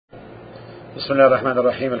بسم الله الرحمن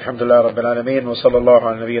الرحيم الحمد لله رب العالمين وصلى الله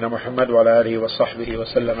على نبينا محمد وعلى آله وصحبه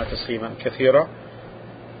وسلم تسليما كثيرا.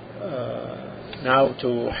 Now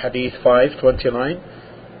to Hadith 529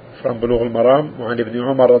 from Bulugh al-Marâm وعن ابن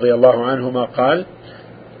عمر رضي الله عنهما قال: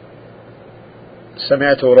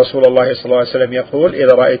 سمعت رسول الله صلى الله عليه وسلم يقول: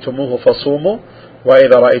 إذا رأيتموه فصوموا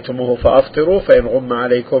وإذا رأيتموه فأفطروا فإن غم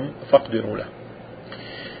عليكم فاقدروا له.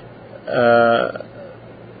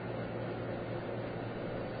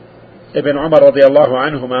 Ibn Umar radiallahu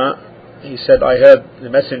anhuma, he said, I heard the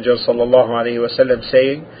Messenger sallallahu alayhi wasallam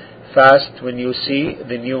saying, fast when you see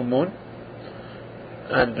the new moon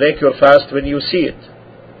and break your fast when you see it.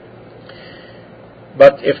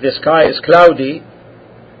 But if the sky is cloudy,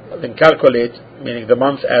 then calculate, meaning the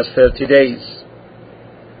month, as 30 days.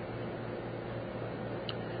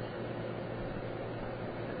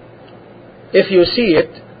 If you see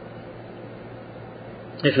it,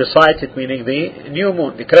 if you sight it, meaning the new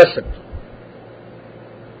moon, the crescent.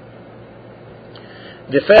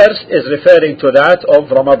 The first is referring to that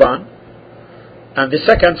of Ramadan, and the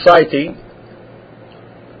second sighting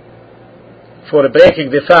for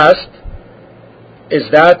breaking the fast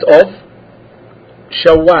is that of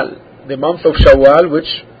Shawwal, the month of Shawwal,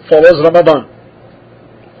 which follows Ramadan.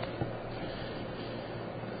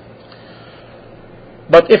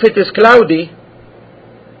 But if it is cloudy,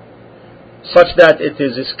 such that it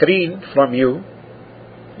is screened from you,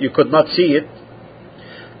 you could not see it,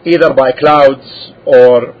 either by clouds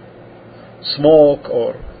or smoke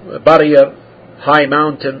or barrier, high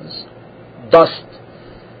mountains, dust,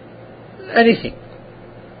 anything,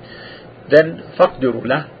 then فَقْدِرُوا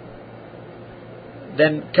لَهُ,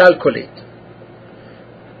 then calculate.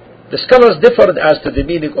 The scholars differed as to the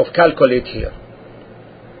meaning of calculate here.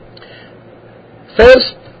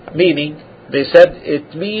 First meaning, they said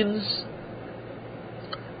it means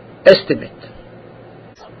estimate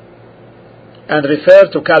and refer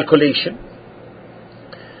to calculation,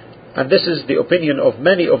 and this is the opinion of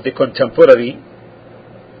many of the contemporary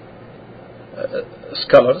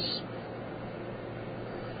scholars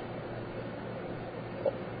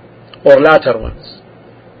or latter ones.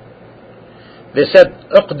 They said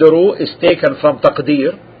اقدروا is taken from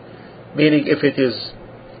taqdir, meaning if it is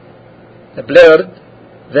blurred,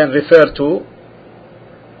 then refer to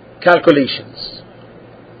calculations.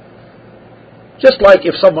 Just like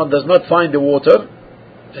if someone does not find the water,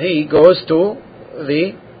 he goes to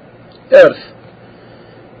the earth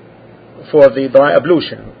for the dry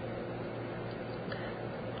ablution.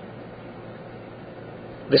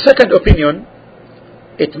 The second opinion,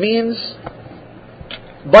 it means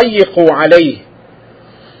ضيقوا عليه,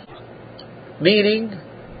 meaning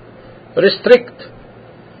restrict,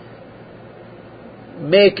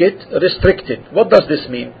 make it restricted. What does this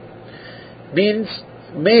mean? Means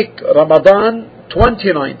make Ramadan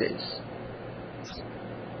 29 days.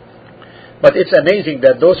 But it's amazing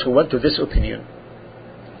that those who went to this opinion,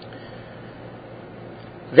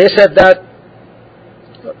 they said that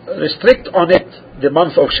restrict on it the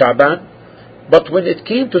month of Sha'ban, but when it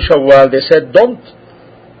came to Shawwal, they said don't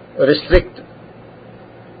restrict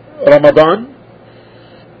Ramadan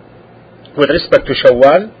with respect to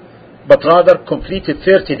Shawwal, but rather complete it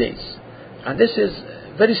 30 days. And this is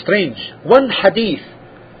very strange. One hadith,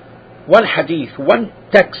 one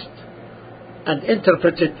text, and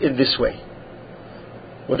interpret it in this way.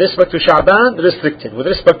 With respect to Sha'ban, restricted. With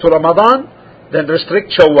respect to Ramadan, then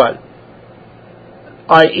restrict Shawwal.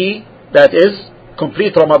 I.e., that is,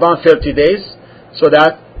 complete Ramadan 30 days, so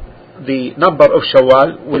that the number of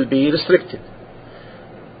Shawwal will be restricted.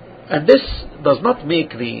 And this does not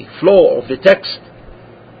make the flow of the text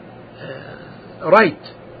right.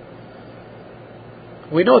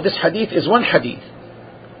 We know this hadith is one hadith,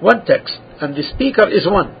 one text, and the speaker is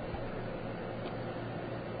one.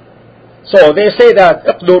 So they say that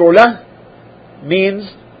اقدروا له means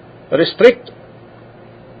restrict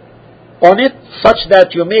on it such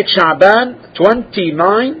that you make Sha'ban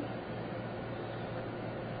 29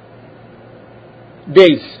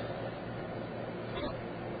 days.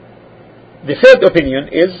 The third opinion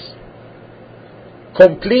is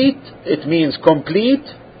complete, it means complete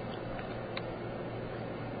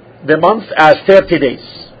the month as 30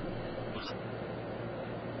 days.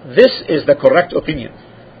 This is the correct opinion,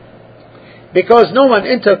 because no one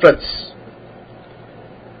interprets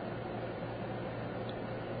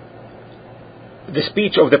the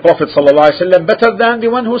speech of the Prophet ﷺ better than the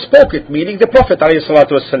one who spoke it, meaning the Prophet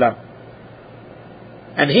ﷺ.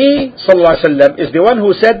 And he ﷺ is the one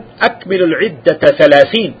who said أكمل العدة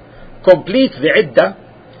 30, complete the iddah,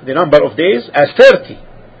 the number of days, as 30.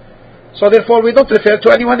 So therefore we don't refer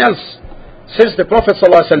to anyone else, since the Prophet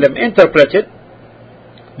ﷺ interpreted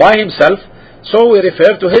by himself So we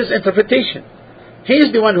refer to his interpretation. He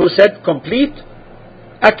is the one who said complete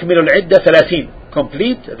أكمل العدة 30.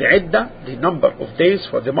 Complete the عدة, the number of days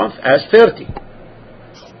for the month, as 30.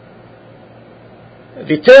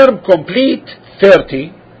 The term complete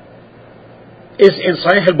 30 is in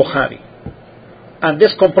Sahih al-Bukhari, and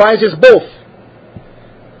this comprises both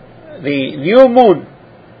the new moon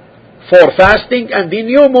for fasting and the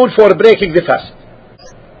new moon for breaking the fast.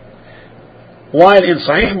 While in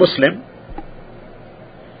Sahih Muslim,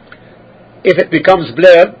 if it becomes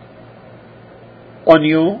blurred on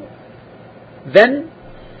you, then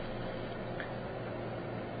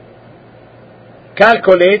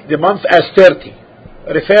calculate the month as 30,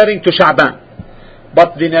 referring to Sha'ban.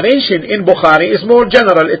 But the narration in Bukhari is more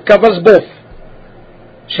general. It covers both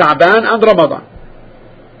Sha'ban and Ramadan,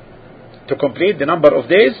 to complete the number of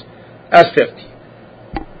days as 30.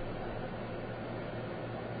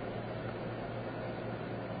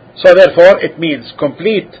 So therefore it means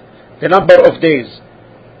complete the number of days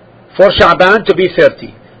for Sha'ban to be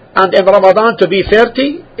 30, and in Ramadan to be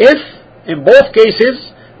 30 if in both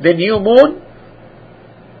cases the new moon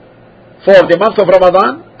for the month of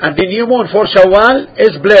Ramadan and the new moon for Shawwal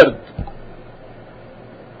is blurred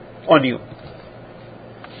on you.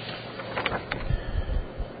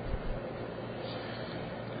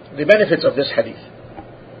 The benefits of this hadith.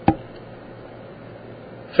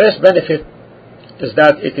 First benefit is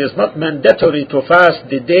that it is not mandatory to fast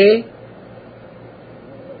the day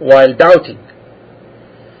while doubting,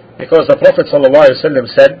 because the Prophet ﷺ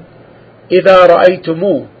said, إِذَا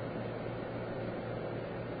رَأَيْتُمُوهُ,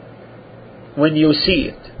 when you see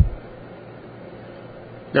it.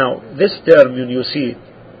 Now this term, when you see it,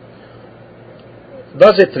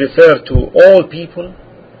 does it refer to all people,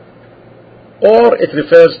 or it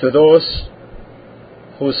refers to those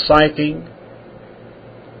whose sighting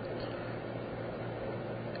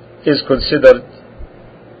is considered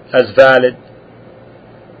as valid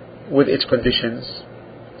with its conditions?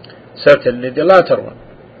 Certainly the latter one.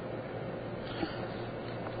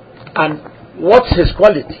 And what's his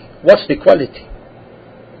quality? What's the quality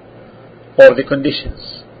or the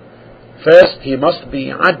conditions? First, he must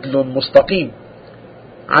be adlun mustaqim,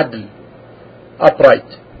 adl,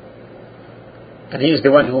 upright, and he is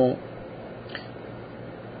the one who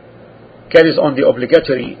carries on the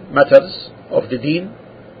obligatory matters of the deen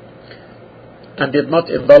and did not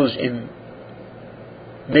indulge in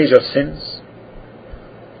major sins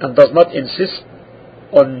and does not insist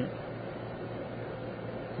on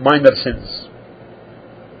minor sins.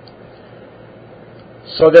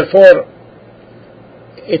 So therefore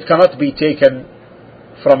it cannot be taken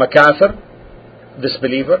from a kafir,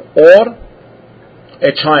 disbeliever, or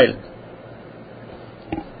a child.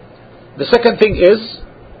 The second thing is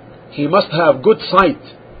he must have good sight,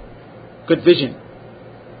 good vision.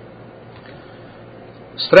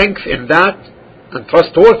 Strength in that and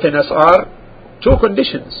trustworthiness are two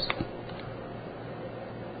conditions.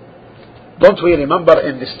 Don't we remember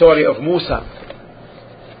in the story of Musa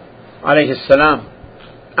alayhi salam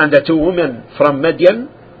and the two women from Midian,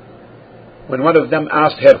 when one of them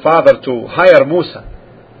asked her father to hire Musa,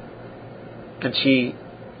 and she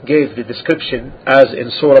gave the description as in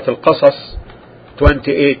Surah Al-Qasas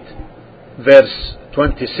 28 verse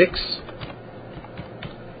 26,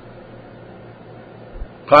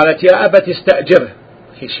 قالت يا أبت استأجره,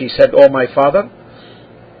 she said, oh my father,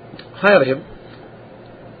 hire him.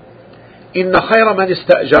 إن خير من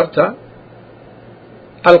استأجرت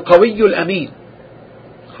القوي الأمين,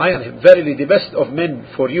 hire him. Verily the best of men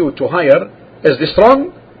for you to hire is the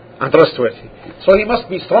strong and trustworthy. So he must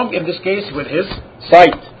be strong in this case with his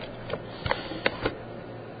sight,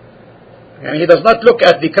 and he does not look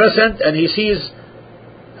at the crescent and he sees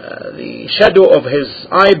the shadow of his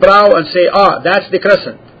eyebrow and say, that's the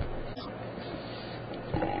crescent.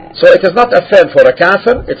 So it is not affirmed for a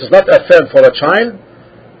kafir, it is not affirmed for a child,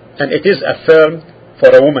 and it is affirmed for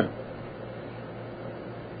a woman.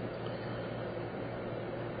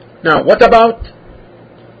 Now what about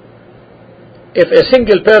if a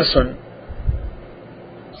single person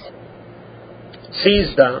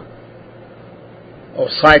sees or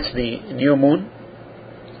sights the new moon,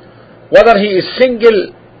 whether he is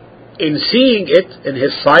single in seeing it in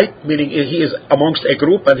his sight, meaning he is amongst a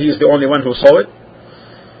group and he is the only one who saw it,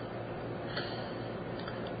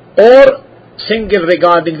 or single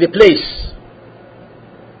regarding the place,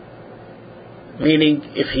 meaning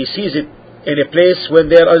if he sees it in a place when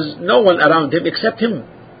there is no one around him except him,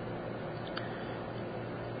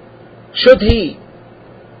 should he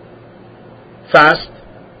fast?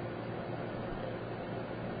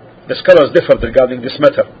 The scholars differ regarding this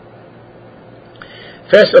matter.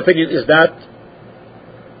 First opinion is that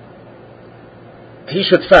he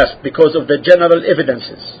should fast because of the general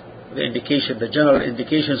evidences, the general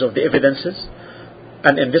indications of the evidences.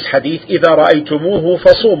 And in this hadith, إِذَا رَأَيْتُمُوهُ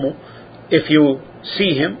فَصُومُوا, if you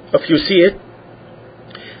see him, if you see it,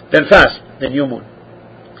 then fast the new moon.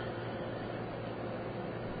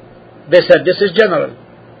 They said this is general.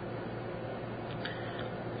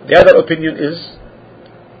 The other opinion is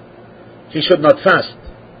he should not fast,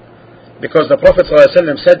 because the Prophet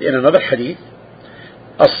ﷺ said in another hadith,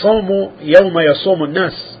 الصوم يوم يصوم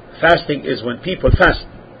الناس, fasting is when people fast.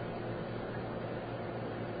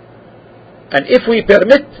 And if we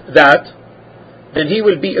permit that, then he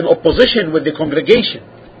will be in opposition with the congregation,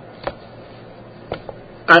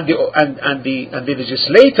 and the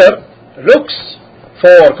legislator looks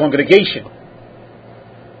for congregation.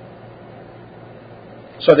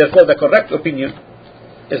 So therefore the correct opinion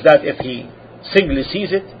is that if he singly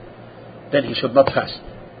sees it, then he should not fast.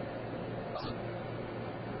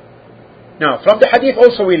 Now from the hadith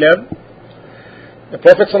also we learn, the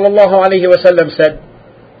Prophet ﷺ said,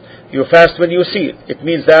 you fast when you see it. It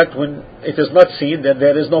means that when it is not seen, then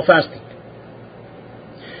there is no fasting.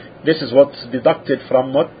 This is what's deducted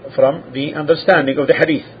from the understanding of the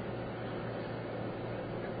hadith.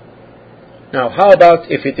 Now how about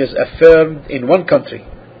if it is affirmed in one country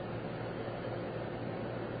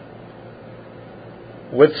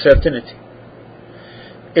with certainty?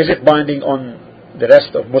 Is it binding on the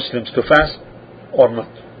rest of Muslims to fast or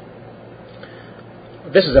not?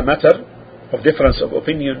 This is a matter of difference of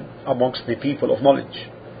opinion amongst the people of knowledge.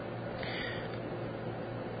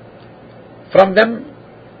 From them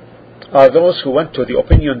are those who went to the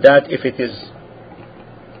opinion that if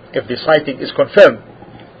the sighting is confirmed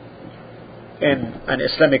in an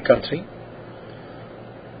Islamic country,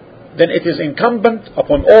 then it is incumbent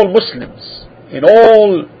upon all Muslims in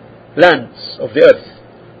all lands of the earth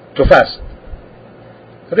to fast,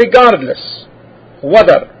 regardless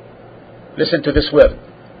whether, listen to this word,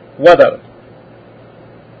 whether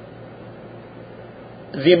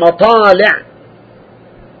the matali',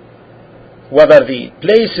 whether the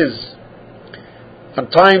places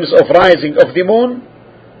and times of rising of the moon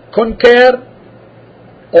concur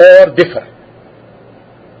or differ,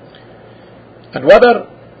 and whether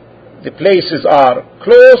the places are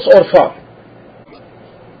close or far.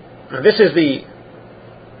 And this is the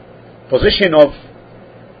position of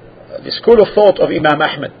the school of thought of Imam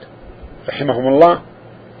Ahmad rahimahullaah,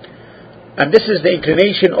 and this is the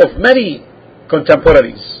inclination of many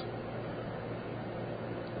contemporaries,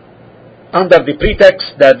 under the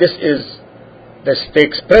pretext that this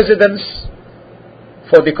takes precedence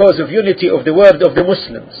for the cause of unity of the word of the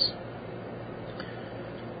Muslims,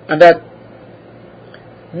 and that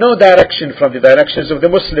no direction from the directions of the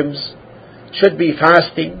Muslims should be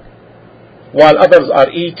fasting while others are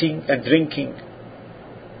eating and drinking.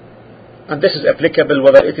 And this is applicable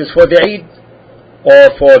whether it is for the Eid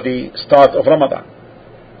or for the start of Ramadan.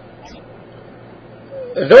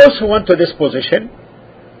 Those who went to this position,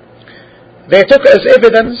 they took as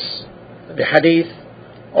evidence the hadith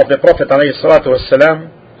of the Prophet ﷺ,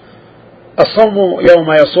 الصوم يوم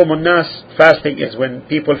يصوم الناس, fasting is when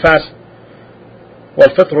people fast,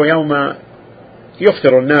 والفطر يوم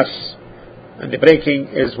يفطر الناس, and the breaking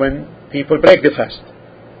is when people break the fast.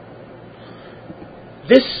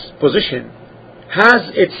 This position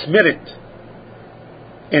has its merit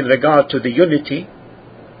in regard to the unity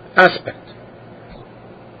aspect.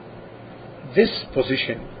 This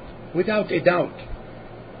position, without a doubt,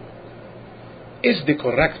 is the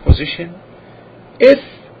correct position if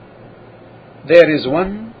there is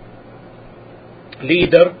one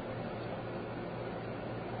leader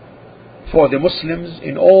for the Muslims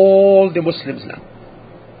in all the Muslims land.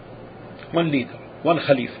 One leader, one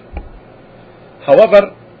Khalifa.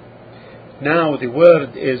 However, now the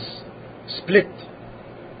word is split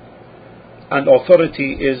and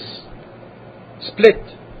authority is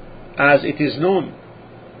split, as it is known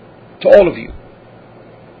to all of you.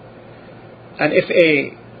 And if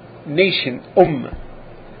a nation, ummah,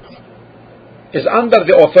 is under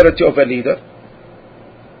the authority of a leader,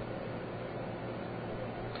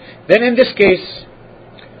 then in this case,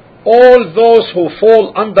 all those who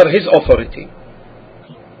fall under his authority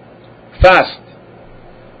fast,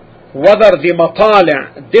 whether the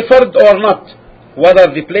matali' differed or not,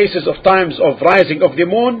 whether the places of times of rising of the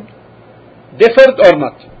moon differed or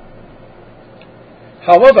not.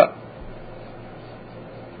 However,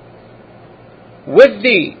 with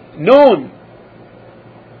the known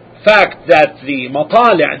fact that the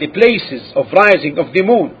matali', the places of rising of the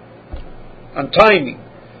moon and timing,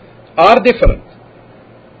 are different,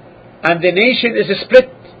 and the nation is split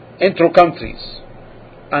into countries,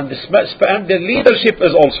 and the leadership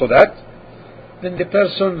is also that, then the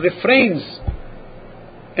person refrains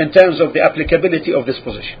in terms of the applicability of this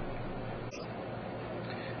position.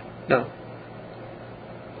 Now,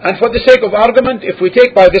 and for the sake of argument, if we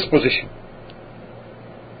take by this position,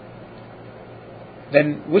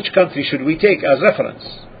 then which country should we take as reference?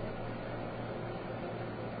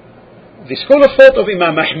 The school of thought of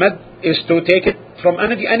Imam Ahmad is to take it from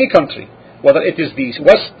any country, whether it is the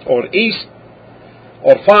west or east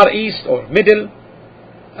or far east or middle,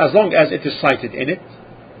 as long as it is cited in it,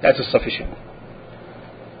 that is sufficient.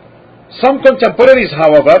 Some contemporaries,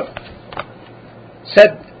 however,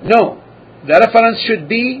 said no, the reference should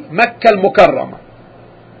be Makkah al-Mukarramah,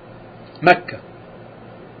 Mecca.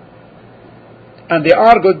 And they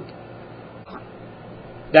argued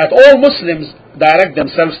that all Muslims direct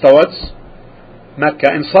themselves towards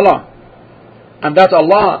Mecca in Salah, and that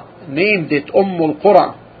Allah named it Ummul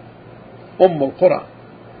Qura,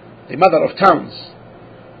 the mother of towns.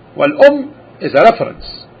 Well, is a reference,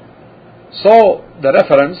 so the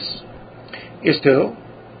reference is to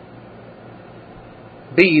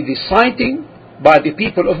be the citing by the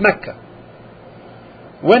people of Mecca.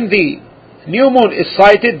 When the new moon is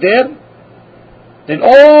cited there, then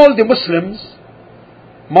all the Muslims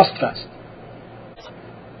must fast.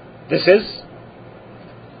 This is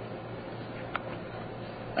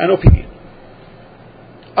an opinion.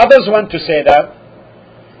 Others want to say that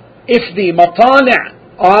if the matali'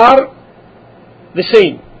 are the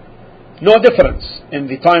same, no difference in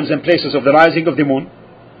the times and places of the rising of the moon,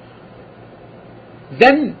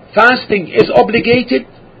 then fasting is obligated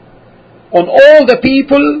on all the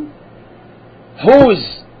people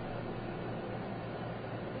whose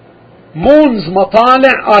moon's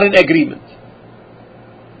matali' are in agreement.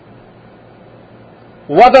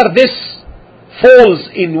 Whether this falls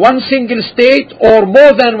in one single state or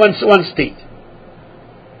more than one state.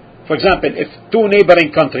 For example, if two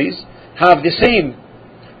neighboring countries have the same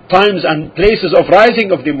times and places of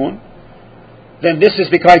rising of the moon, then this is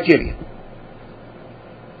the criteria.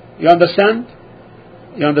 You understand?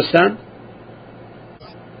 You understand?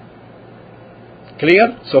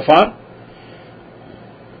 Clear so far?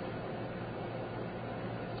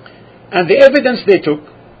 And the evidence they took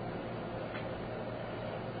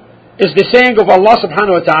is the saying of Allah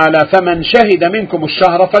subhanahu wa ta'ala, فَمَنْ شَهِدَ مِنْكُمُ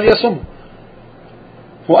الشَّهْرَ فَلْيَصُمْ.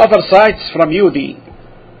 Whoever cites from you the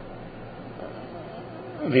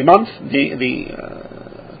month, the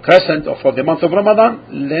crescent or for the month of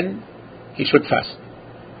Ramadan, then he should fast.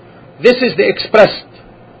 This is the expressed,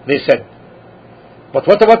 they said. But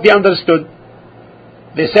what about the understood?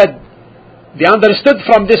 They said, the understood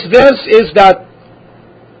from this verse is that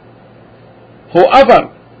whoever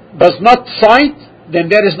does not cite, then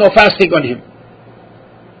there is no fasting on him.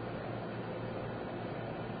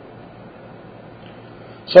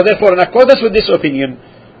 So therefore, in accordance with this opinion,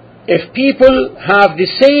 if people have the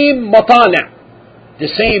same matali', the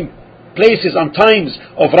same places and times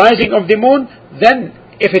of rising of the moon, then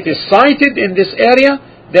if it is cited in this area,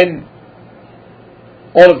 then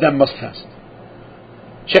all of them must fast.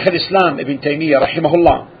 Shaykh al-Islam Ibn Taymiyyah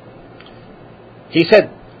rahimahullaah, he said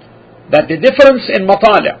that the difference in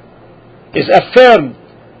matali' is affirmed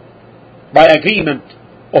by agreement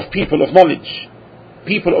of people of knowledge.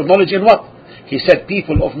 People of knowledge in what? He said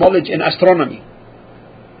people of knowledge in astronomy.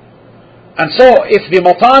 And so if the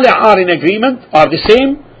matali' are in agreement, are the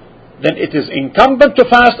same, then it is incumbent to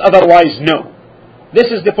fast, otherwise no. This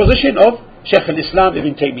is the position of Shaykh al-Islam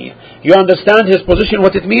Ibn Taymiyyah. You understand his position,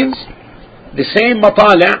 what it means? The same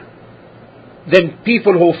matali', then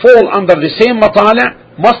people who fall under the same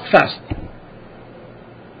matali' must fast.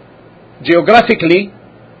 Geographically,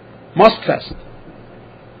 must fast.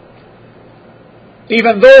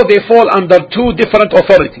 Even though they fall under two different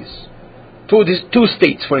authorities, two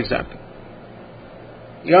states, for example.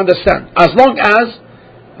 You understand? As long as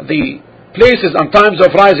the places and times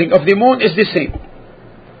of rising of the moon is the same.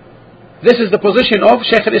 This is the position of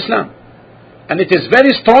Shaykh al-Islam. And it is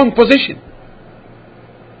very strong position.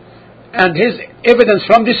 And his evidence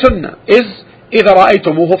from the Sunnah is إِذَا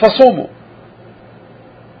رَأَيْتُمُوهُ فَصُومُوا.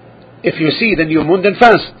 If you see the new moon, then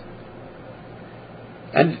fast.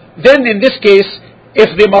 And then in this case,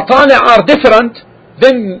 if the matali' are different,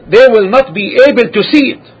 then they will not be able to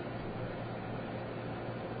see it.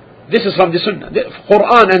 This is from the Sunnah, the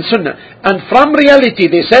Quran and Sunnah. And from reality,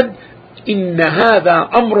 they said, إِنَّ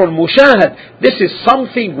هَذَا أَمْرٌ مُشَاهَدٌ. This is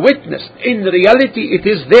something witnessed. In reality, it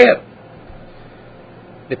is there.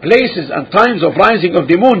 The places and times of rising of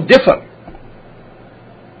the moon differ.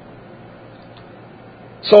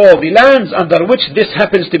 So the lands under which this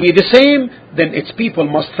happens to be the same, then its people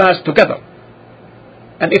must fast together.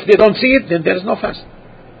 And if they don't see it, then there is no fast.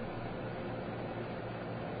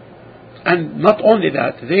 And not only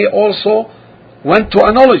that, they also went to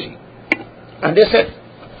analogy. And they said,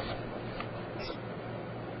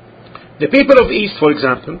 the people of East, for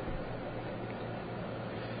example,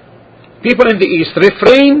 people in the East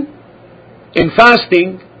refrain in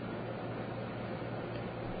fasting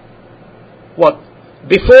what?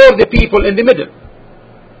 Before the people in the middle.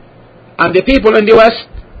 And the people in the West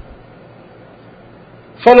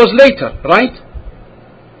follows later, right?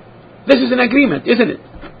 This is an agreement, isn't it?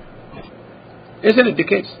 Isn't it the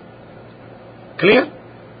case? Clear?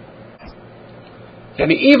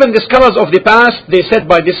 And even the scholars of the past, they said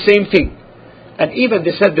by this same thing. And even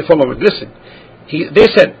they said the following. Listen, they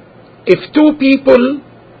said, if two people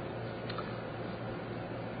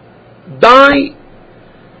die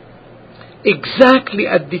exactly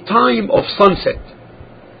at the time of sunset,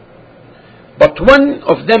 but one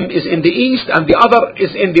of them is in the east and the other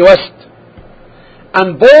is in the west,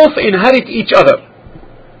 and both inherit each other,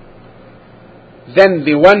 then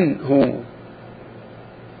the one who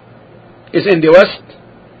is in the west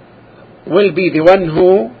will be the one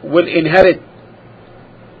who will inherit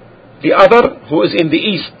the other who is in the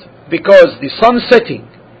east, because the sun setting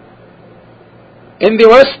in the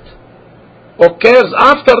west occurs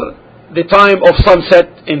after the time of sunset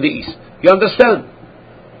in the east. You understand?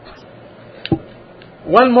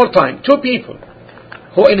 One more time. Two people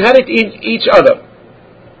who inherit in each other.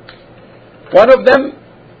 One of them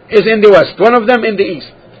is in the west, one of them in the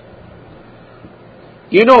east.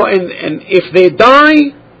 You know, and if they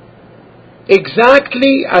die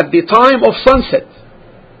exactly at the time of sunset,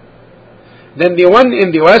 then the one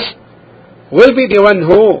in the west will be the one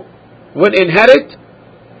who will inherit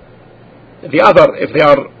the other, if they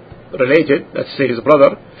are related, let's say his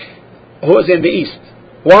brother, who is in the east.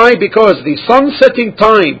 Why? Because the sun setting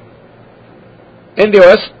time in the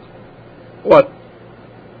west, what?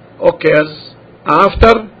 Occurs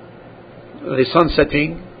after the sun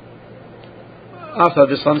setting,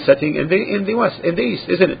 in the west, in the east,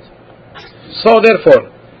 isn't it? So therefore,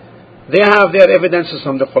 they have their evidences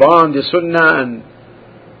from the Quran, the Sunnah, and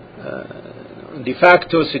de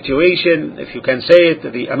facto situation, if you can say it,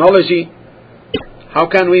 the analogy. How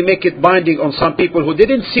can we make it binding on some people who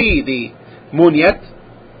didn't see the moon yet,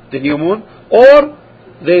 the new moon, or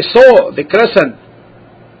they saw the crescent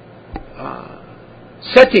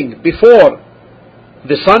setting before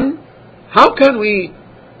the sun? How can we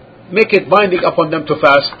make it binding upon them to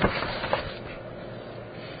fast?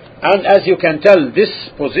 And as you can tell, this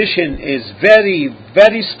position is very,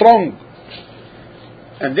 very strong.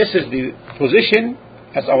 And this is the position,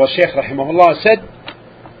 as our Shaykh rahimahullaah said,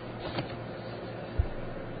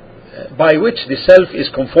 by which the self is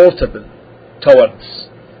comfortable towards.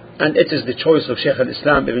 And it is the choice of Shaykh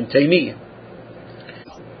al-Islam ibn Taymiyyah.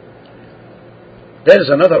 There is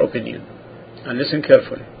another opinion, and listen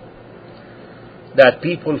carefully, that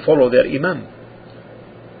people follow their imam,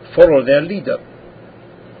 follow their leader,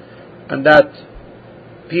 and that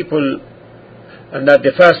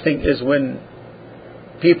the fasting is when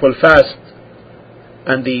people fast,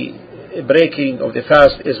 and the breaking of the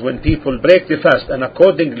fast is when people break the fast, and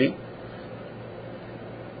accordingly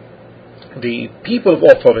the people of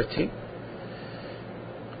authority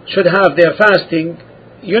should have their fasting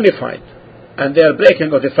unified and their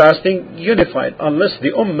breaking of the fasting unified, unless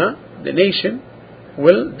the ummah, the nation,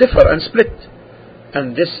 will differ and split.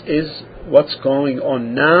 And this is what's going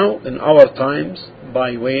on now in our times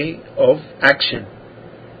by way of action.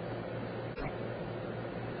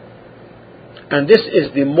 And this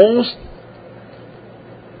is the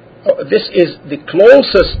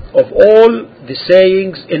closest of all the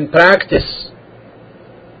sayings in practice.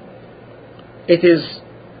 It is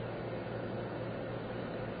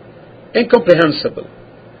incomprehensible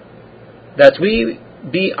that we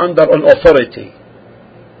be under an authority,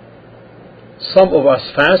 some of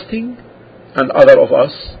us fasting and other of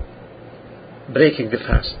us breaking the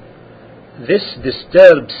fast. This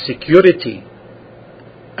disturbs security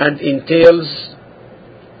and entails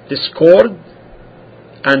discord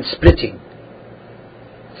and splitting.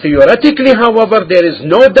 Theoretically, however, there is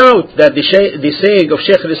no doubt that the saying of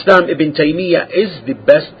Shaykh al-Islam ibn Taymiyyah is the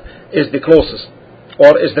best, is the closest,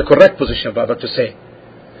 or is the correct position, rather to say.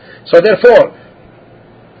 So therefore,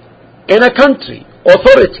 in a country,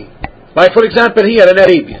 authority, like for example here in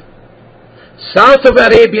Arabia, south of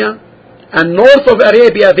Arabia and north of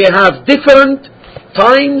Arabia, they have different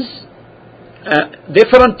times,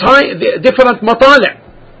 different matali',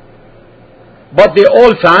 but they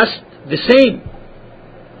all fast the same.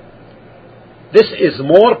 This is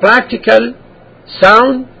more practical,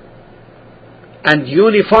 sound, and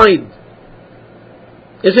unified,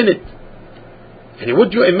 isn't it? And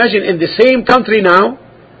would you imagine in the same country now,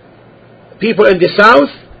 people in the south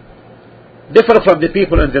differ from the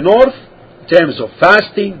people in the north in terms of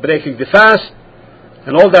fasting, breaking the fast,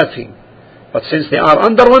 and all that thing. But since they are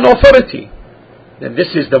under one authority, then this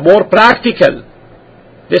is the more practical.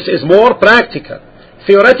 This is more practical.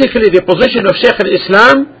 Theoretically, the position of Shaykh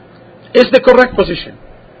al-Islam is the correct position.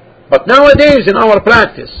 But nowadays, in our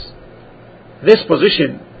practice, this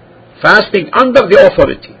position, fasting under the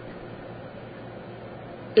authority,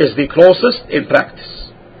 is the closest in practice.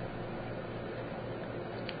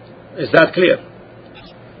 Is that clear?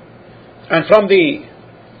 And from the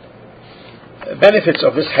benefits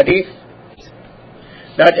of this hadith,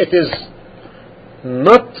 that it is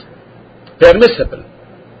not permissible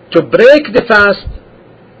to break the fast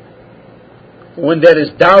when there is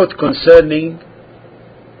doubt concerning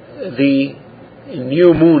the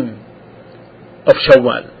new moon of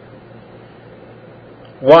Shawwal.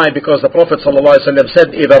 Why? Because the Prophet ﷺ said,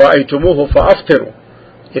 إِذَا رَأَيْتُمُوهُ فَأَفْطِرُوا.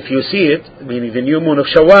 If you see it, meaning the new moon of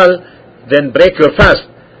Shawwal, then break your fast.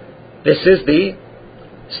 This is the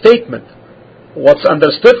statement. What's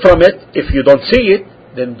understood from it, if you don't see it,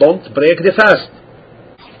 then don't break the fast.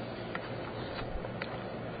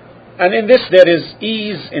 And in this there is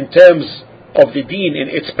ease in terms of the deen, in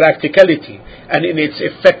its practicality and in its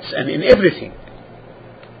effects and in everything.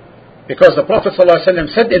 Because the Prophet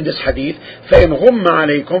ﷺ said in this hadith, فَإِنْ غُمَّ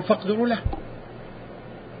عَلَيْكُمْ فَاقْدُرُوا لَهُ.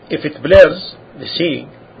 If it blurs the seeing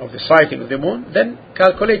of the sighting of the moon, then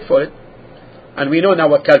calculate for it. And we know now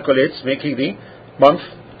what calculates, making the month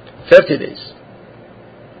 30 days.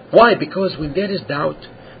 Why? Because when there is doubt,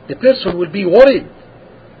 the person will be worried.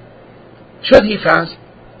 Should he fast?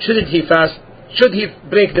 Shouldn't he fast? Should he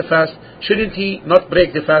break the fast? Shouldn't he not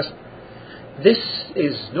break the fast? This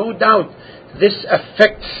is no doubt, this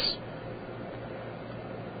affects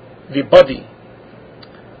the body,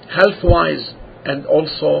 health-wise and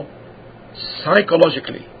also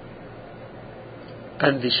psychologically.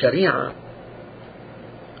 And the Sharia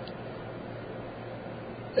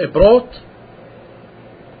brought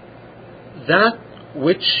that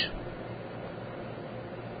which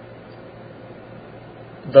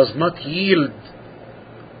does not yield,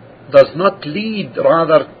 does not lead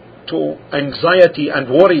rather to anxiety and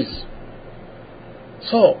worries.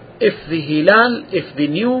 So, if the Hilal, if the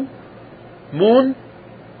new moon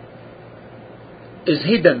is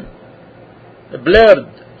hidden, blurred,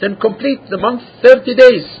 then complete the month 30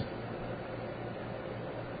 days.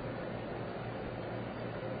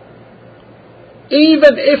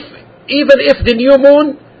 Even if the new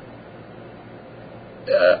moon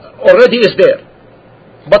already is there,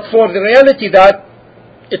 but for the reality that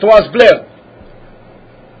it was blurred,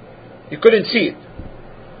 you couldn't see it,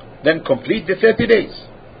 then complete the 30 days.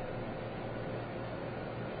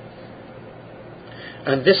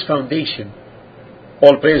 And this foundation,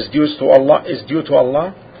 all praise due to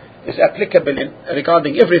Allah, is applicable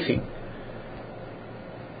regarding everything.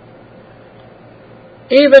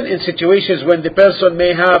 Even in situations when the person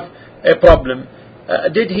may have a problem,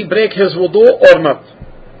 did he break his wudu or not?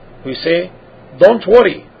 We say, don't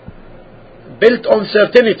worry, built on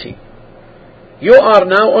certainty. You are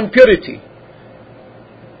now on purity,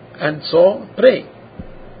 and so pray,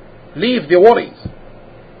 leave the worries.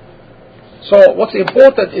 So what's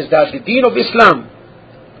important is that the deen of Islam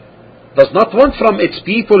does not want from its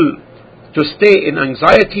people to stay in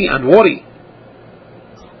anxiety and worry.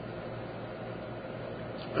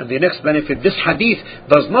 And the next benefit, this hadith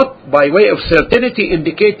does not, by way of certainty,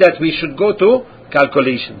 indicate that we should go to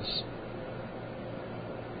calculations.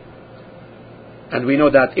 And we know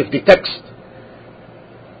that if the text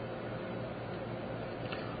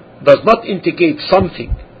does not indicate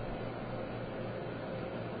something,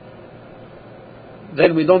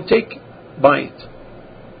 then we don't take by it.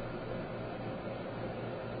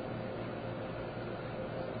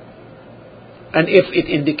 And if it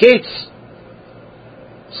indicates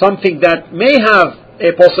something that may have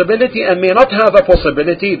a possibility and may not have a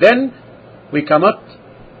possibility, then we cannot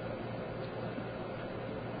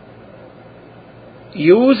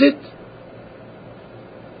use it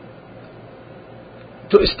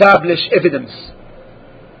to establish evidence.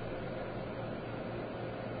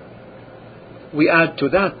 We add to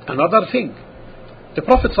that another thing. The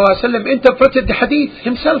Prophet ﷺ interpreted the hadith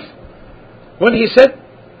himself when he said,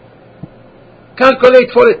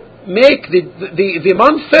 calculate for it, make the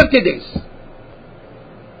month 30 days.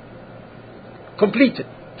 Completed,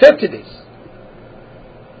 30 days.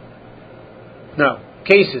 Now,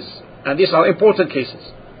 cases, and these are important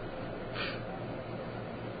cases.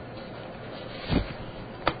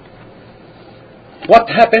 What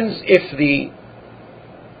happens if the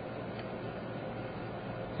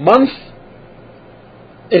month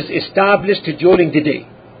is established during the day?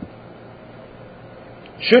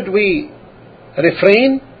 Should we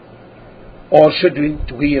refrain or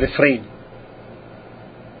shouldn't we refrain?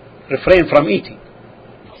 Refrain from eating.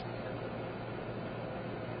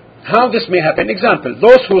 How this may happen? Example,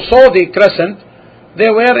 those who saw the crescent, they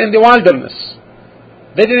were in the wilderness.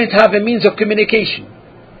 They didn't have a means of communication.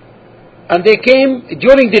 And they came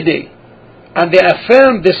during the day and they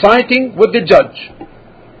affirmed the sighting with the judge.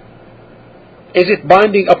 Is it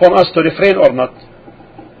binding upon us to refrain or not?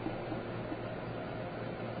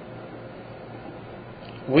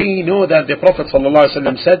 We know that the Prophet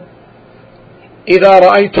ﷺ said, إِذَا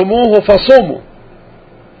رَأَيْتُمُوهُ فَصُومُوا.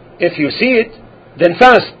 If you see it, then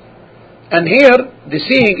fast. And here, the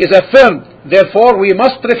seeing is affirmed. Therefore, we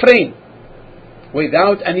must refrain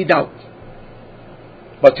without any doubt.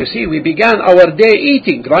 But you see, we began our day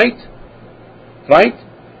eating, right? Right?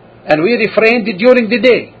 And we refrained during the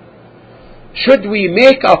day. Should we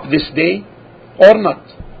make up this day or not?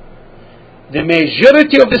 The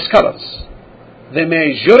majority of the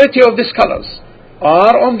scholars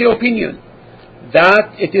are on the opinion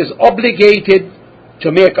that it is obligated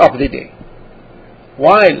to make up the day,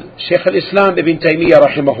 while Shaykh al-Islam Ibn Taymiyyah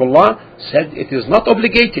rahimahullaah said it is not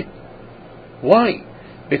obligated. Why?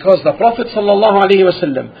 Because the Prophet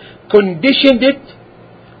ﷺ conditioned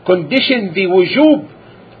the wujub,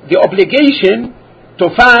 the obligation to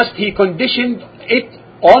fast, he conditioned it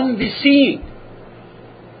on the seeing.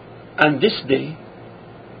 And this day,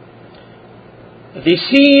 the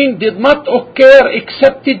seeing did not occur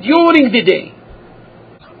except during the day.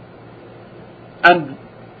 And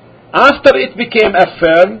after it became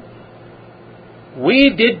affirmed, we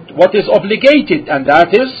did what is obligated, and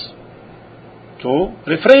that is to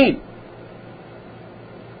refrain.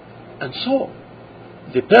 And so,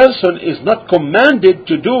 the person is not commanded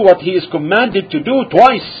to do what he is commanded to do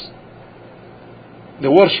twice. The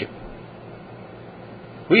worship.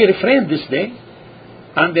 We refrain this day,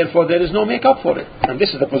 and therefore there is no make up for it. And this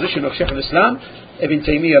is the position of Shaykh al-Islam Ibn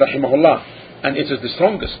Taymiyyah rahimahullah, and it is the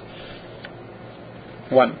strongest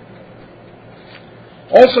one.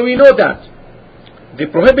 Also we know that the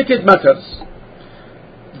prohibited matters,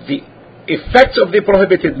 the effects of the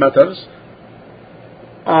prohibited matters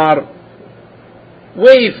are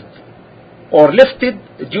waived or lifted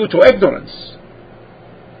due to ignorance.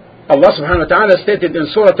 Allah subhanahu wa ta'ala stated in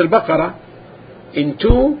Surah Al-Baqarah in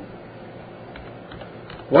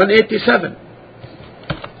 187.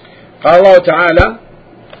 Allah Ta'ala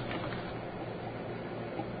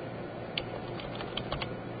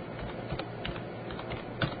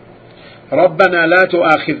رَبَّنَا لَا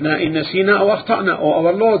تُؤَاخِذْنَا إِن نَسِينَا أَوْ أَخْطَأْنَا. O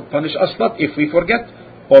our Lord, punish us not if we forget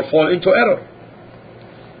or fall into error.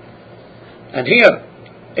 And here,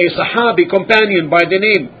 a Sahabi companion by the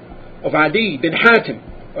name of Adi bin Hatim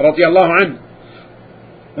radiyallahu anhu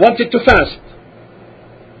wanted to fast.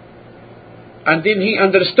 And then he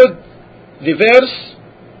understood the verse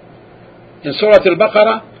in Surah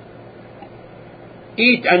Al-Baqarah,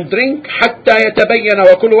 eat and drink حتى يتبين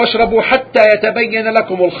وكلوا واشربوا حتى يتبين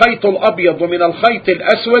لكم الخيط الأبيض من الخيط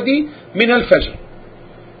الأسود من الفجر.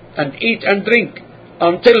 And eat and drink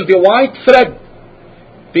until the white thread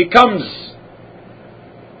becomes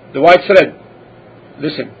the white thread.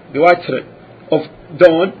 Listen, the white thread of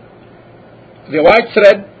dawn, the white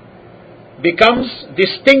thread becomes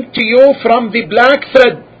distinct to you from the black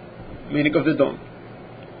thread, meaning of the dawn.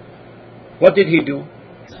 What did he do?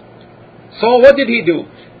 So what did he do?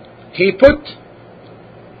 He put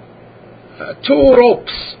 2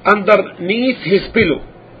 ropes underneath his pillow,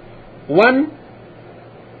 one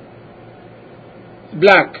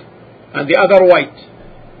black and the other white,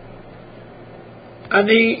 and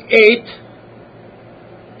he ate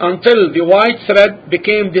until the white thread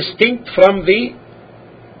became distinct from the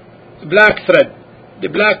black thread, the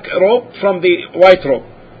black rope from the white rope.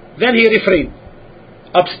 Then he refrained,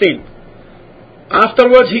 abstained.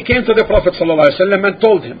 Afterwards he came to the Prophet ﷺ and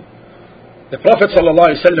told him. The Prophet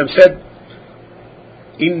ﷺ said,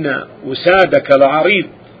 Inna usadaka la'arid.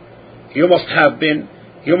 You must have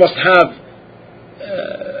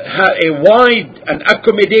a wide and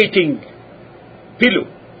accommodating pillow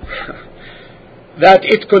that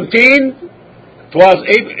it contained, it was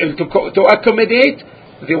able to accommodate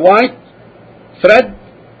the white thread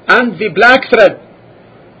and the black thread.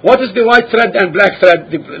 What is the white thread and black thread?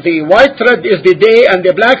 The white thread is the day and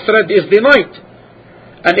the black thread is the night.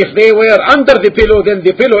 And if they were under the pillow, then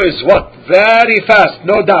the pillow is what? Very fast,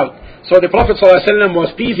 no doubt. So the Prophet ﷺ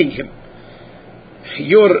was teasing him.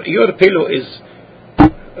 Your pillow is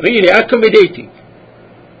really accommodating.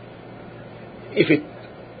 If it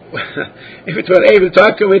were able to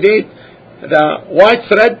accommodate the white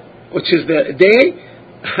thread, which is the day,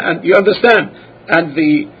 and you understand, and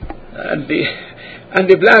the and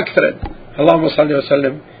the black thread. Allahumma salli wa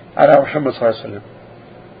sallim ala Muhammad sallallahu alaihi wasallam.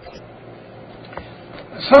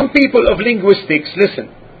 Some people of linguistics, listen,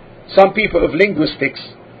 some people of linguistics,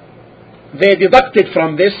 they deducted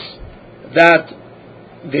from this that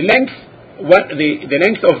the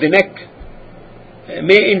length of the neck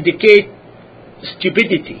may indicate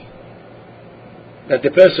stupidity, that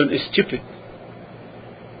the person is stupid,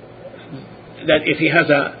 that if he has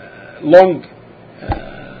a long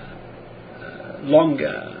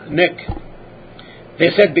neck, they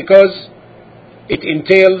said because it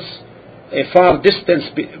entails a far distance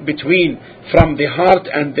between from the heart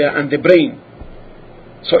and the brain.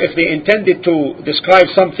 So if they intended to describe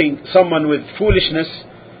someone with foolishness,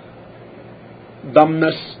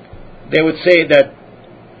 dumbness, they would say that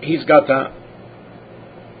he's got a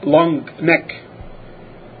long neck.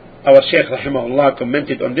 Our Shaykh rahimahullaah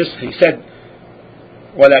commented on this. He said,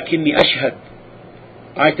 وَلَكِنِّي أَشْهَدْ,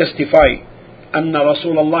 I testify, أن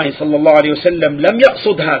رسول الله صلى الله عليه وسلم لم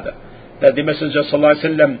يقصد هذا, that the Messenger صلى الله عليه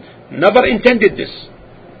وسلم never intended this,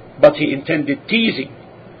 but he intended teasing,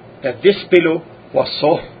 that this pillow was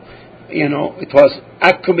so, it was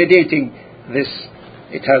accommodating this,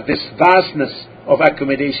 it has this vastness of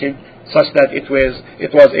accommodation such that it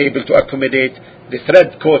was able to accommodate the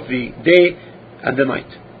thread caught the day and the night.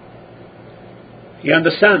 You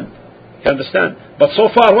understand? But so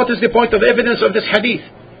far, what is the point of evidence of this hadith?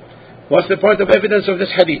 What's the point of evidence of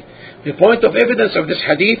this hadith? The point of evidence of this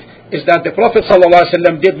hadith is that the Prophet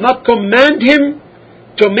ﷺ did not command him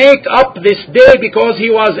to make up this day because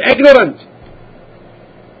he was ignorant.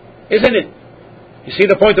 Isn't it? You see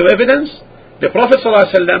the point of evidence? The Prophet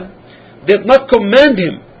ﷺ did not command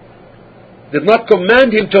him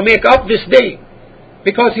to make up this day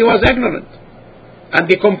because he was ignorant. And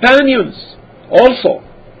the companions also,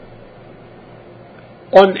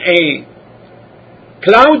 on a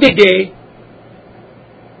cloudy day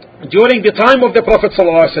during the time of the Prophet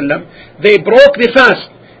ﷺ, they broke the fast,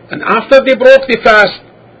 and after they broke the fast,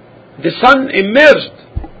 the sun emerged.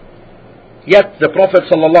 Yet the Prophet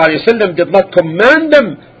ﷺ did not command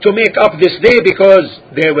them to make up this day because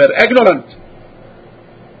they were ignorant.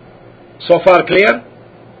 So far clear?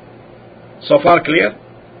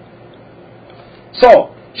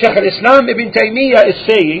 So Shaykh al-Islam Ibn Taymiyyah is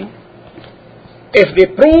saying, if the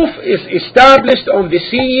proof is established on the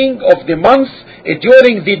seeing of the month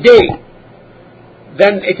during the day,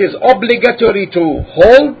 then it is obligatory to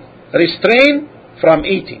restrain from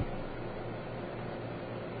eating.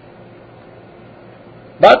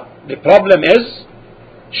 But the problem is,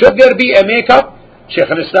 should there be a makeup? Shaykh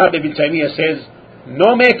al-Islam Ibn Taymiyyah says,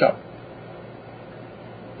 no makeup.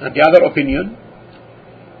 And the other opinion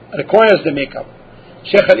requires the makeup.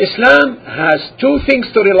 Shaykh al-Islam has two things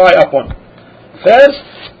to rely upon. First,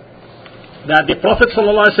 that the Prophet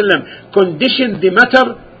ﷺ conditioned the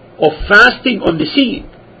matter of fasting on the seeing.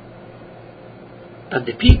 And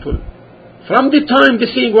the people, from the time the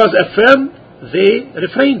seeing was affirmed, they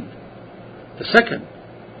refrained. The second,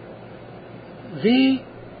 they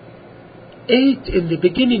ate in the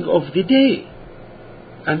beginning of the day.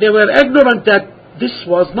 And they were ignorant that this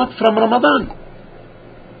was not from Ramadan.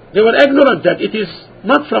 They were ignorant that it is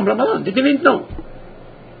not from Ramadan. They didn't know.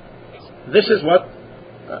 This is what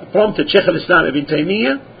prompted Shaykh al-Islam Ibn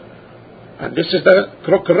Taymiyyah, and this is the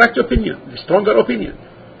correct opinion, the stronger opinion,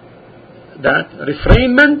 that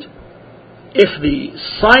refrainment, if the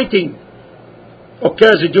sighting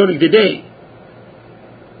occurs during the day,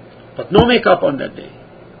 but no makeup on that day.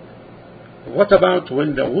 What about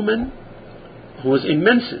when the woman who is in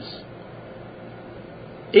menses,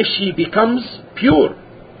 if she becomes pure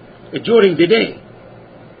during the day?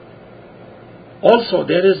 Also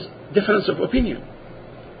there is difference of opinion.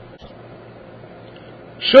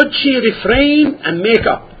 Should she refrain and make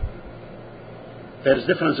up? There is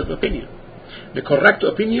difference of opinion. The correct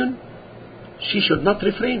opinion, she should not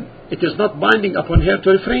refrain. It is not binding upon her to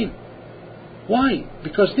refrain. Why?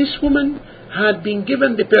 Because this woman had been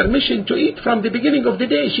given the permission to eat from the beginning of the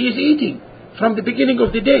day. She is eating from the beginning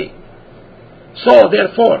of the day. So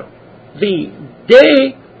therefore, the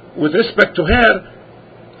day with respect to her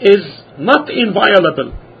is not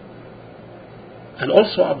inviolable. And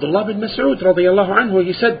also Abdullah bin Mas'ud radiyallahu anhu,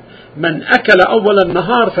 he said, "Man akala awwal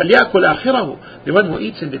an-nahar falyakul akhirahu." The one who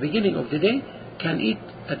eats in the beginning of the day can eat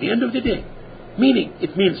at the end of the day.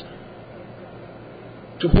 It means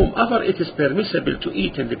to whomever it is permissible to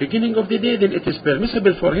eat in the beginning of the day, then it is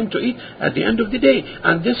permissible for him to eat at the end of the day.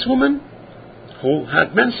 And this woman who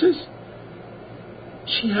had menses,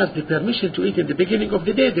 she has the permission to eat in the beginning of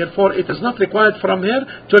the day. Therefore, it is not required from her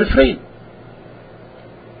to refrain.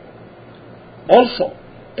 Also,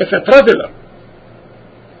 if a traveler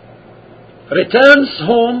returns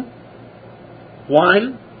home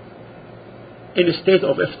while in a state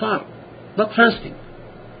of iftar, not fasting,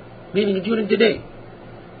 meaning during the day,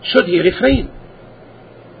 should he refrain?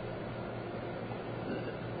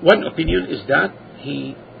 One opinion is that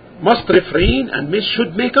he must refrain and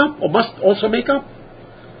should make up, or must also make up,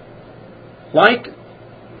 like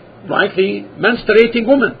the menstruating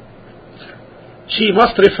woman. She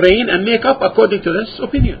must refrain and make up according to this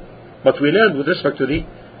opinion. But we learn with respect to the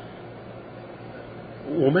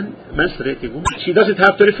woman, menstruating woman, she doesn't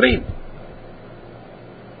have to refrain.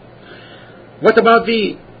 What about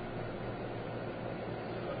the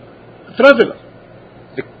traveler?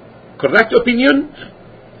 The correct opinion,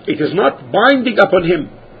 it is not binding upon him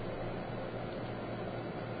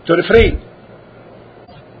to refrain.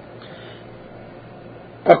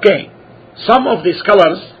 Okay, some of the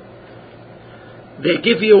scholars, they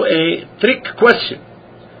give you a trick question.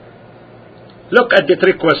 Look at the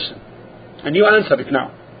trick question and you answer it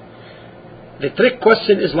now. The trick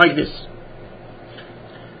question is like this: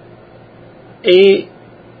 a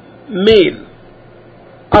male,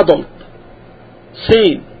 adult,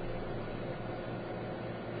 sane,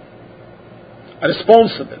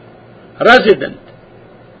 responsible, resident,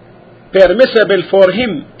 permissible for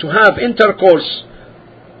him to have intercourse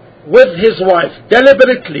with his wife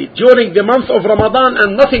deliberately during the month of Ramadan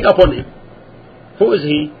and nothing upon him. Who is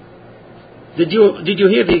he? Did you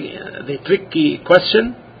hear the tricky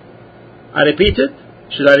question? I repeat it.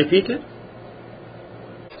 Should I repeat it?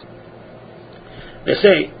 They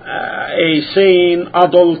say a sane,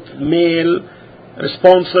 adult, male,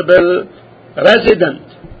 responsible, resident,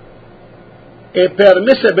 a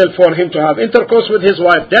permissible for him to have intercourse with his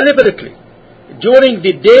wife deliberately during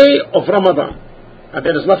the day of Ramadan, and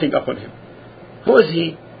there is nothing upon him. Who is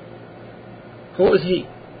he? Who is he?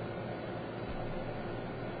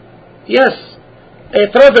 Yes, a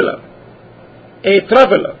traveler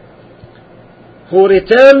who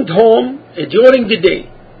returned home during the day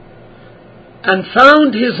and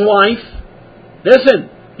found his wife, listen,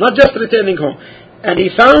 not just returning home, and he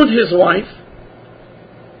found his wife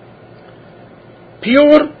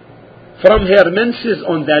pure from her menses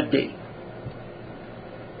on that day.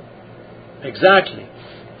 Exactly.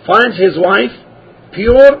 Finds his wife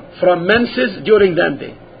pure from menses during that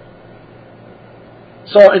day.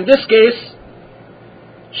 So in this case,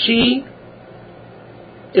 she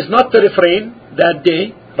is not to refrain that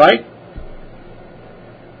day, right?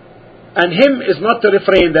 And him is not to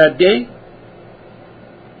refrain that day.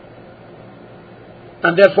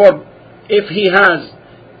 And therefore, if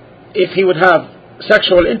he would have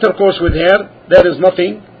sexual intercourse with her, there is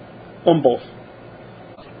nothing on both.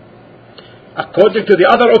 According to the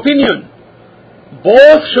other opinion,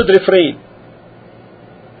 both should refrain.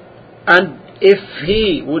 And if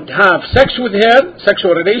he would have sex with her,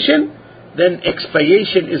 sexual relation, then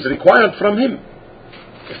expiation is required from him.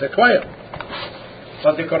 It's required.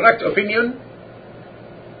 But the correct opinion,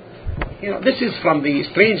 this is from the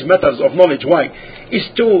strange matters of knowledge. Why? Is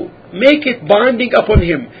to make it binding upon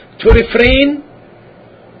him to refrain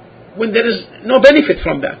when there is no benefit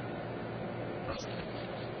from that.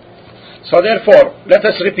 So therefore, let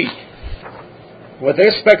us repeat. With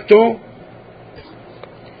respect to,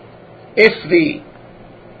 if the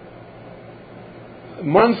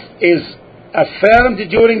month is affirmed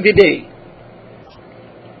during the day,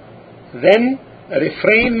 then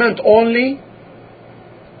refrainment only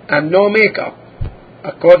and no makeup,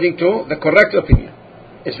 according to the correct opinion.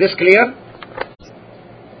 Is this clear?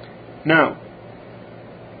 Now,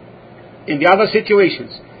 in the other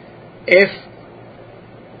situations, if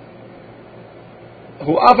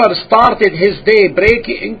whoever started his day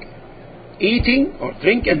breaking, eating or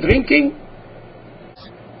drinking,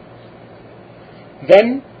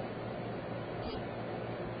 then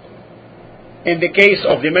in the case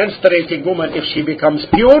of the menstruating woman, if she becomes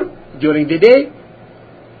pure during the day,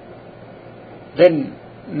 then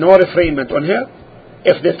no refrainment on her.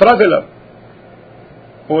 If the traveler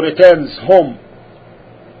who returns home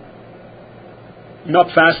not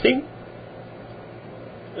fasting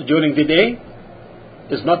during the day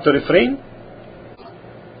is not to refrain.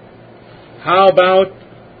 How about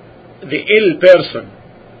the ill person?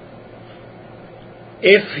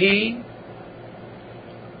 If he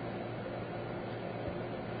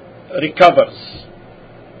recovers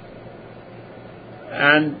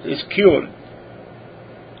and is cured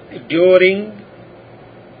during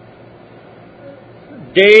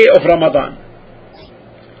day of Ramadan,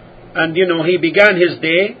 and he began his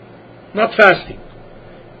day not fasting,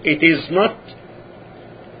 it is not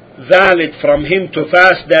valid from him to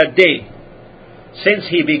fast that day, since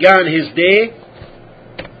he began his day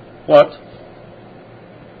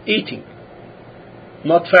eating.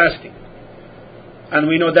 not fasting. And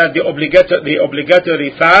we know that the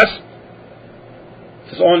obligatory fast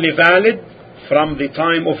is only valid from the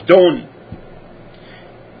time of dawn.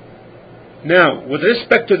 Now, with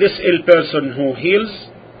respect to this ill person who heals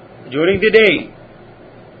during the day,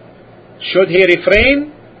 should he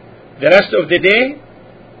refrain the rest of the day?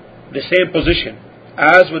 The same position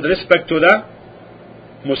as with respect to the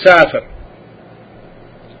musafir,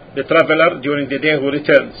 the traveler during the day who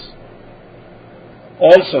returns.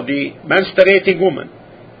 Also, the menstruating woman,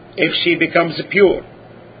 if she becomes pure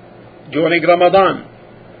during Ramadan,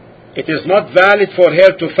 it is not valid for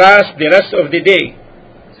her to fast the rest of the day.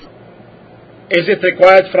 Is it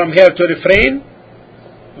required from her to refrain?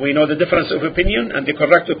 We know the difference of opinion, and the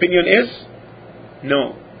correct opinion is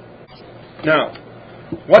no. Now,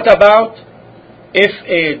 what about if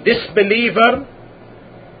a disbeliever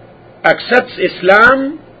accepts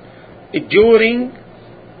Islam during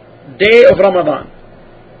day of Ramadan?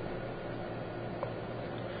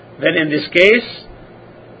 Then in this case,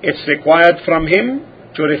 it's required from him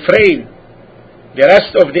to refrain the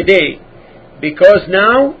rest of the day, because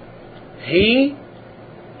now he,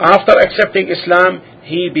 after accepting Islam,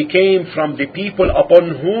 he became from the people upon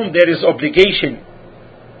whom there is obligation.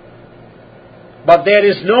 But there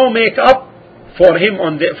is no make-up for him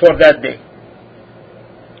for that day.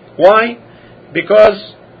 Why?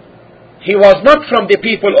 Because he was not from the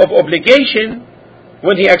people of obligation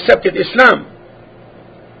when he accepted Islam.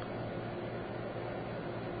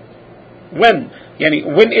 When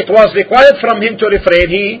it was required from him to refrain,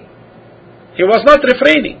 he was not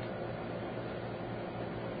refraining.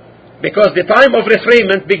 Because the time of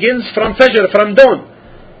refrainment begins from Fajr, from dawn.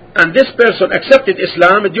 And this person accepted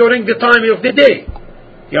Islam during the time of the day.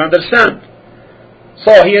 You understand?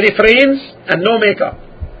 So he refrains and no makeup.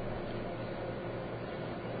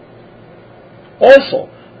 Also,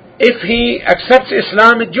 if he accepts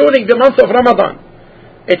Islam during the month of Ramadan,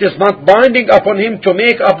 it is not binding upon him to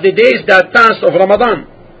make up the days that passed of Ramadan.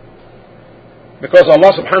 Because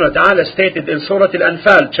Allah subhanahu wa ta'ala stated in Surah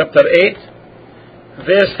Al-Anfal, chapter 8,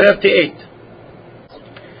 verse 38,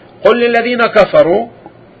 قُلْ لِلَّذِينَ كَفَرُوا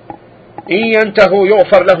إِن يَنْتَهُوا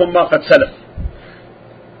يُغْفَرْ لَهُمْ مَا قَدْ سَلَفَ.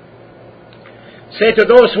 Say to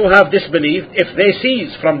those who have disbelieved, if they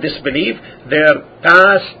cease from disbelief, their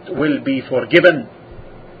past will be forgiven.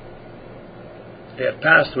 Their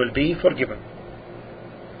past will be forgiven.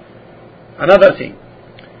 Another thing,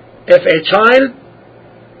 if a child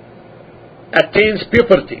attains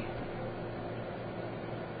puberty,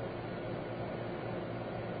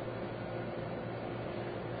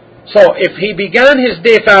 so if he began his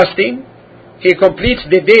day fasting, he completes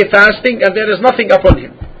the day fasting and there is nothing upon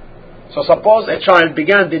him. So suppose a child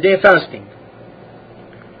began the day fasting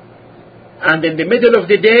and in the middle of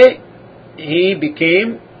the day he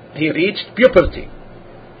reached puberty.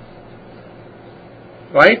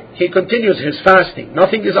 Right? He continues his fasting.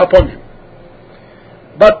 Nothing is upon him.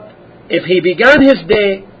 But if he began his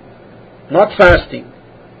day not fasting,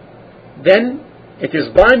 then it is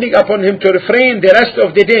binding upon him to refrain the rest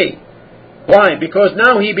of the day. Why? Because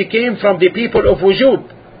now he became from the people of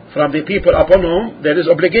wujud, from the people upon whom there is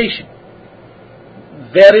obligation.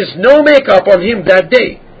 There is no make-up on him that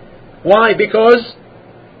day. Why? Because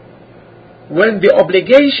when the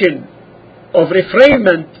obligation of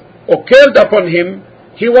refrainment occurred upon him,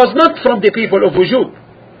 he was not from the people of wujud.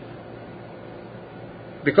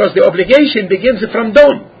 Because the obligation begins from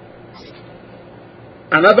dawn.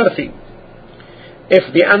 Another thing,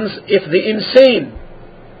 if the insane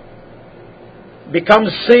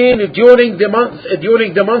becomes sane during the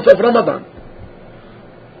month of Ramadan,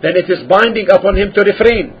 then it is binding upon him to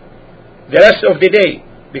refrain the rest of the day,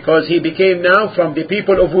 because he became now from the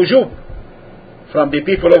people of wujub, from the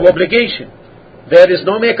people of obligation. There is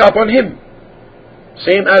no make-up on him,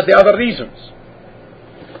 same as the other reasons.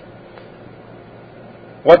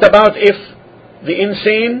 What about if the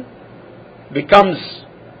insane becomes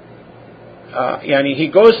he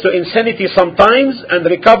goes to insanity sometimes and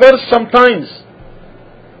recovers sometimes?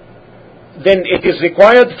 Then it is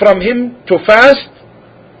required from him to fast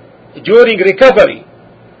during recovery,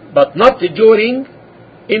 but not during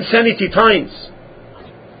insanity times.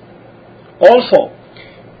 Also,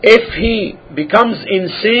 if he becomes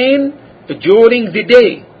insane during the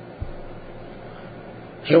day,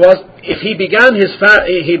 if he began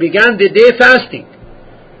the day fasting,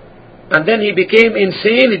 and then he became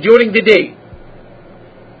insane during the day,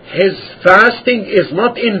 his fasting is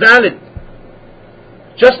not invalid.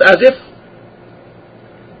 Just as if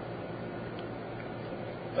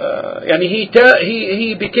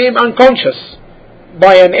he became unconscious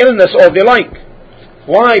by an illness or the like.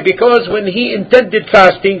 Why? Because when he intended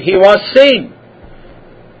fasting, he was sane.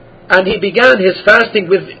 and he began his fasting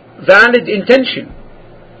with valid intention,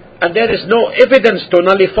 and there is no evidence to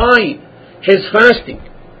nullify his fasting,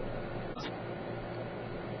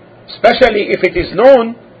 especially if it is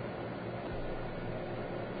known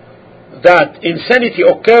that insanity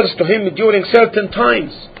occurs to him during certain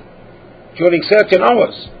times, during certain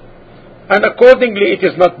hours, and accordingly it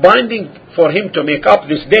is not binding for him to make up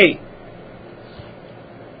this day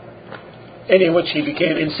in which he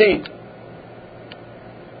became insane.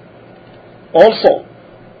 Also,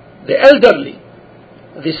 the elderly,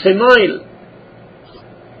 the senile,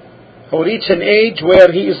 who reach an age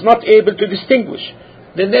where he is not able to distinguish,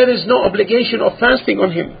 then there is no obligation of fasting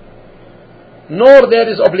on him, nor there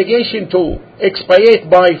is obligation to expiate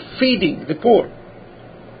by feeding the poor.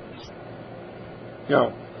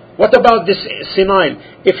 Now, what about this senile?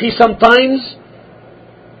 If he sometimes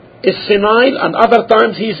is senile and other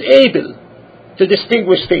times he is able to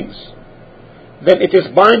distinguish things, then it is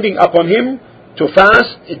binding upon him to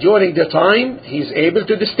fast during the time he is able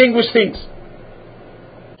to distinguish things.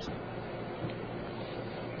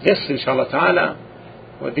 Yes, inshallah ta'ala,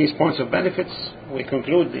 with these points of benefits, we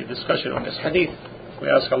conclude the discussion on this hadith. We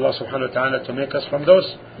ask Allah subhanahu wa ta'ala to make us from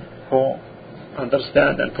those who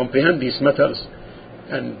understand and comprehend these matters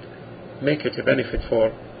and make it a benefit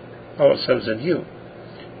for ourselves and you.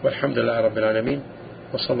 Walhamdulillah Rabbil Alameen.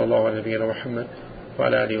 Wa sallallahu ala nabiyyina Muhammad wa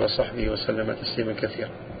ala alihi wa sahbihi wa sallama tasliman kathira.